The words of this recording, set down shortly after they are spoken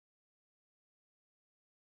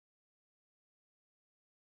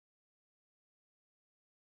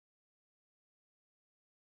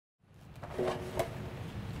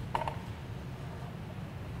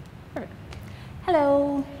Perfect.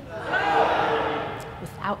 Hello.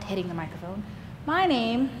 Without hitting the microphone. My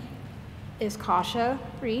name is Kasha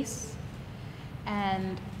Reese,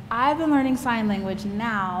 and I've been learning sign language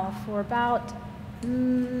now for about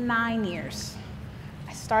 9 years.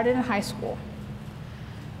 I started in high school.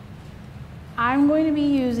 I'm going to be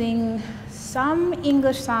using some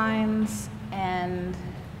English signs and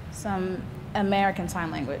some American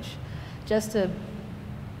Sign Language just to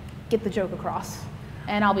get the joke across.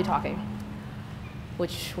 And I'll be talking,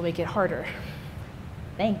 which will make it harder.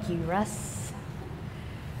 Thank you, Russ.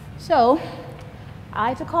 So, I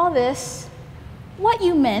like to call this what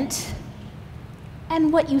you meant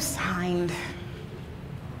and what you signed.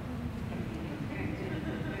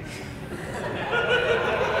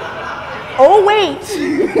 Oh, wait.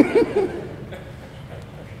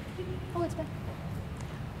 Oh, it's back.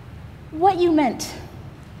 What you meant.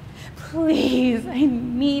 Please, I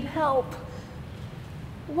need help.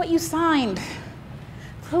 What you signed.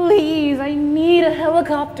 Please, I need a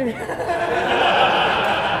helicopter.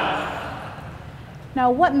 Now,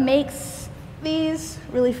 what makes these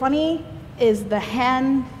really funny is the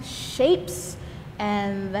hand shapes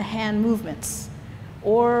and the hand movements,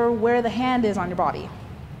 or where the hand is on your body.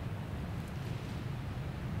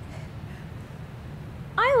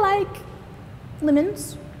 I like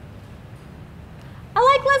lemons. I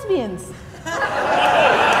like lesbians.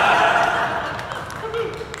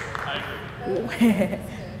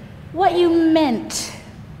 What you meant.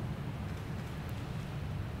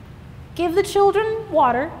 Give the children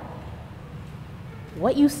water.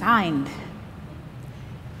 What you signed.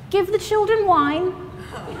 Give the children wine.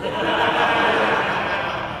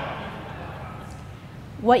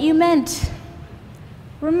 What you meant.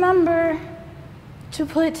 Remember to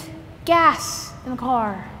put gas in the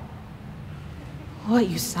car. What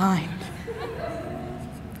you signed.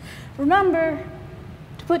 Remember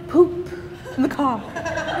to put poop in the car.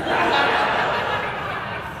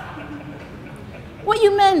 What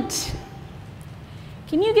you meant.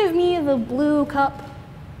 Can you give me the blue cup?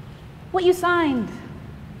 What you signed.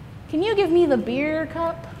 Can you give me the beer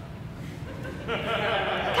cup?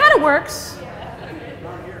 Kind of works.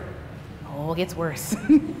 Oh, it gets worse.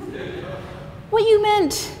 What you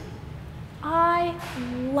meant. I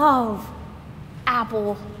love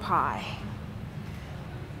apple pie.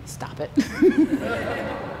 Stop it.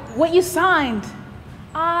 What you signed.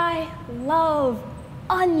 I love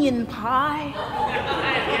onion pie.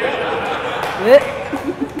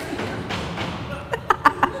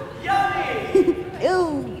 Yummy!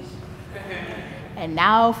 Ew. And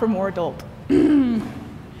now for more adult.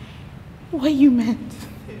 What you meant.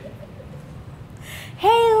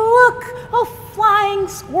 Hey, look, a flying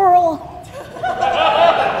squirrel.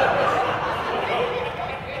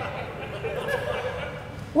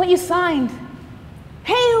 What you signed.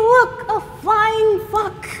 Hey, look, a flying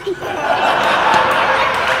fuck.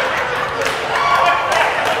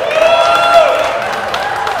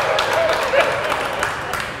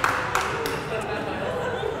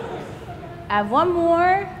 I have one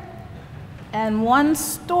more and one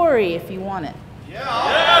story if you want it.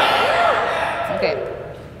 Yeah. Okay.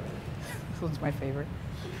 This one's my favorite.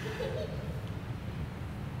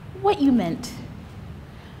 What you meant.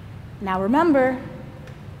 Now remember,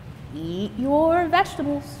 eat your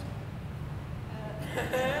vegetables.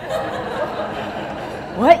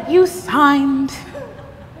 What you signed.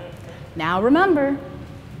 Now remember,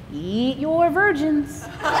 eat your virgins.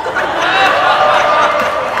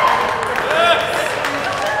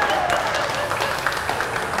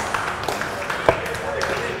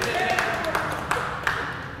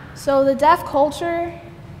 So the deaf culture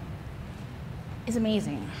is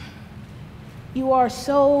amazing. You are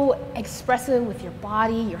so expressive with your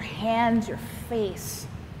body, your hands, your face.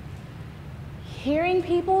 Hearing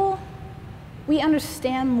people, we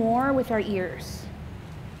understand more with our ears.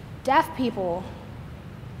 Deaf people,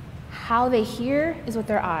 how they hear is with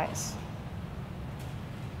their eyes.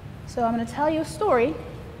 So I'm going to tell you a story,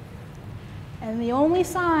 and the only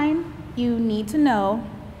sign you need to know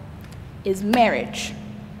is marriage.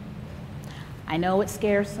 I know it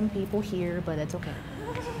scares some people here, but it's okay.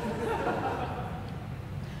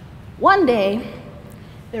 One day,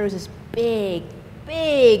 there was this big,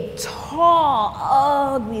 tall,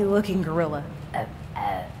 ugly-looking gorilla.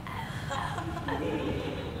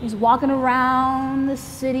 He's walking around the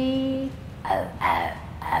city.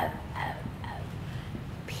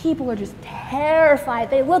 People are just terrified.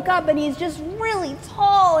 They look up and he's just really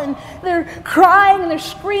tall, and they're crying and they're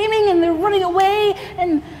screaming and they're running away,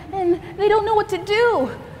 and they don't know what to do.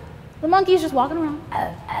 The monkey's just walking around.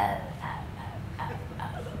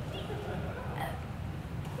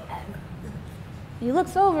 He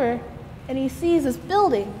looks over and he sees this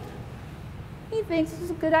building. He thinks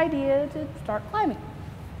it's a good idea to start climbing.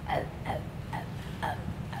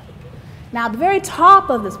 Now, at the very top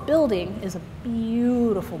of this building is a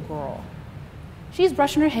beautiful girl. She's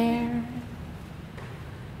brushing her hair,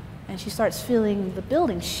 and she starts feeling the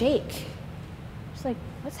building shake. She's like,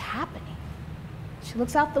 what's happening? She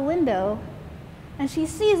looks out the window, and she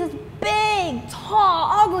sees this big, tall,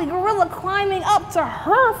 ugly gorilla climbing up to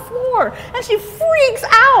her floor, and she freaks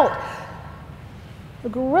out. The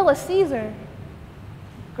gorilla sees her,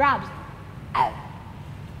 grabs her.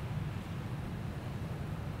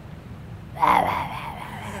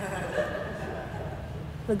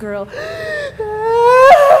 The girl.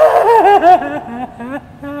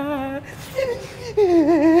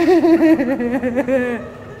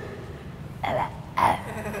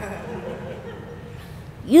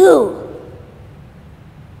 You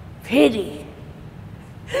pretty.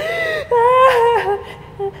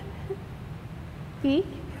 Me?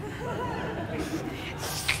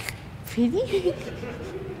 Pretty?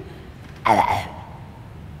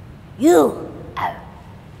 You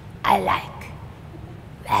I like.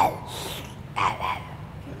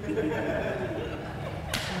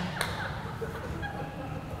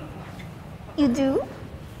 You do?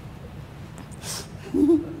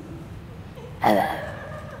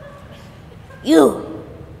 You,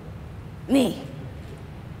 me,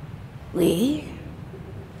 we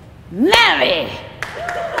marry.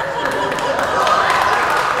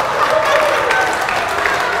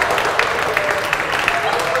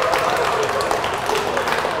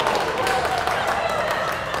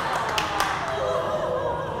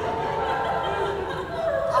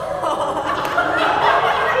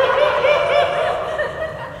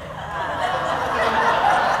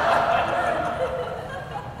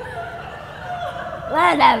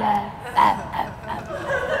 Whatever.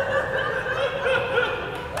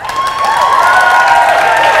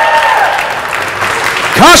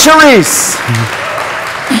 Kasha Reese.